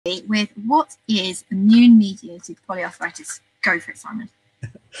quickly with what is immune-mediated polyarthritis? Go for it, Simon.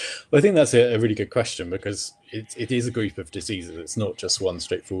 Well, I think that's a really good question, because it is a group of diseases. It's not just one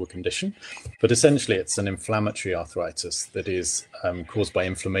straightforward condition, but essentially it's an inflammatory arthritis that is caused by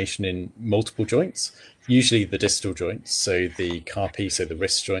inflammation in multiple joints, usually the distal joints, so the carpi, so the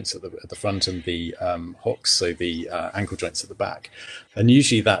wrist joints at the front, and the hocks, so the ankle joints at the back. And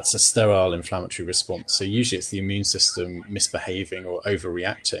usually that's a sterile inflammatory response. So usually it's the immune system misbehaving or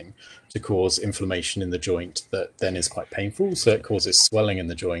overreacting to cause inflammation in the joint that then is quite painful. So it causes swelling in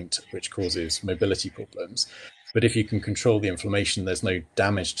the joint, which causes mobility problems. But if you can control the inflammation, there's no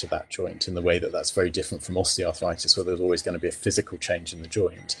damage to that joint in the way that that's very different from osteoarthritis, where there's always going to be a physical change in the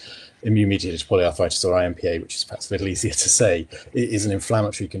joint. Immune-mediated polyarthritis, or IMPA, which is perhaps a little easier to say, is an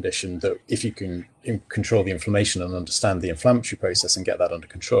inflammatory condition that if you can control the inflammation and understand the inflammatory process and get that under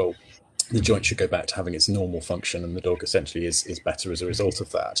control, the joint should go back to having its normal function, and the dog essentially is better as a result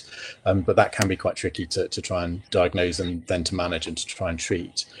of that. But that can be quite tricky to try and diagnose and then to manage and to try and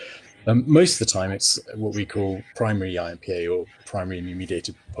treat. Most of the time, it's what we call primary IMPA, or primary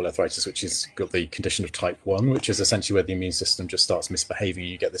immune-mediated polyarthritis, which has got the condition of type 1, which is essentially where the immune system just starts misbehaving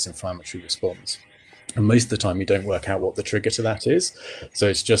and you get this inflammatory response. And most of the time, you don't work out what the trigger to that is. So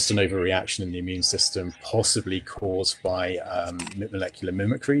it's just an overreaction in the immune system, possibly caused by molecular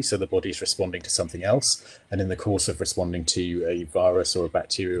mimicry. So the body's responding to something else. And in the course of responding to a virus or a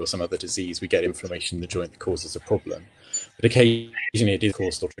bacteria or some other disease, we get inflammation in the joint that causes a problem. But occasionally it is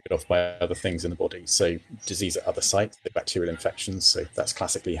caused or triggered off by other things in the body. So disease at other sites, the bacterial infections. So that's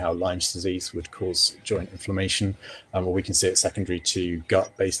classically how Lyme's disease would cause joint inflammation. Or we can see it secondary to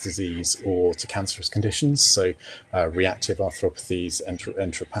gut-based disease or to cancerous conditions. So reactive arthropathies,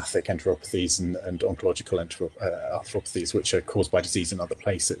 enteropathic enteropathies, and oncological arthropathies, which are caused by disease in other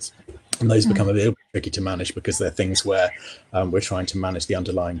places. And those become a little tricky to manage because they're things where we're trying to manage the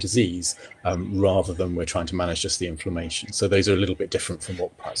underlying disease rather than we're trying to manage just the inflammation. So those are a little bit different from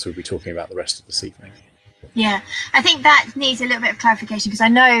what perhaps we'll be talking about the rest of this evening. Yeah, I think that needs a little bit of clarification, because I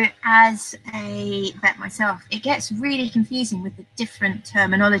know as a vet myself, it gets really confusing with the different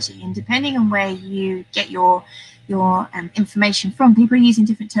terminology, and depending on where you get your information from, people are using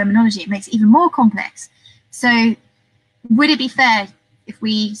different terminology. It makes it even more complex. So would it be fair if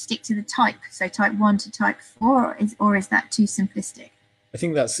we stick to the type, so type 1 to type 4, or is that too simplistic? I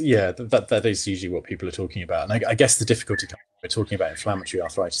think that's, yeah, that is usually what people are talking about. And I guess the difficulty we're talking about inflammatory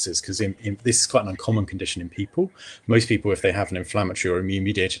arthritis is because this is quite an uncommon condition in people. Most people, if they have an inflammatory or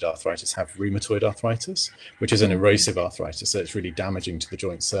immune-mediated arthritis, have rheumatoid arthritis, which is an erosive arthritis. So it's really damaging to the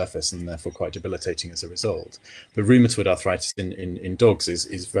joint surface and therefore quite debilitating as a result. But rheumatoid arthritis in dogs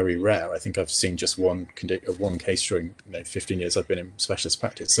is very rare. I think I've seen just one case during 15 years I've been in specialist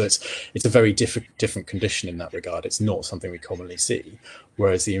practice. So it's a very different condition in that regard. It's not something we commonly see.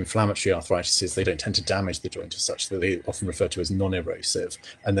 Whereas the inflammatory arthritis, they don't tend to damage the joint as such. They often refer to as non-erosive.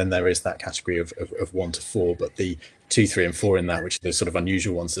 And then there is that category of 1 to 4, but the 2, 3, and 4 in that, which are the sort of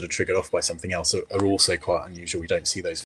unusual ones that are triggered off by something else, are also quite unusual. We don't see those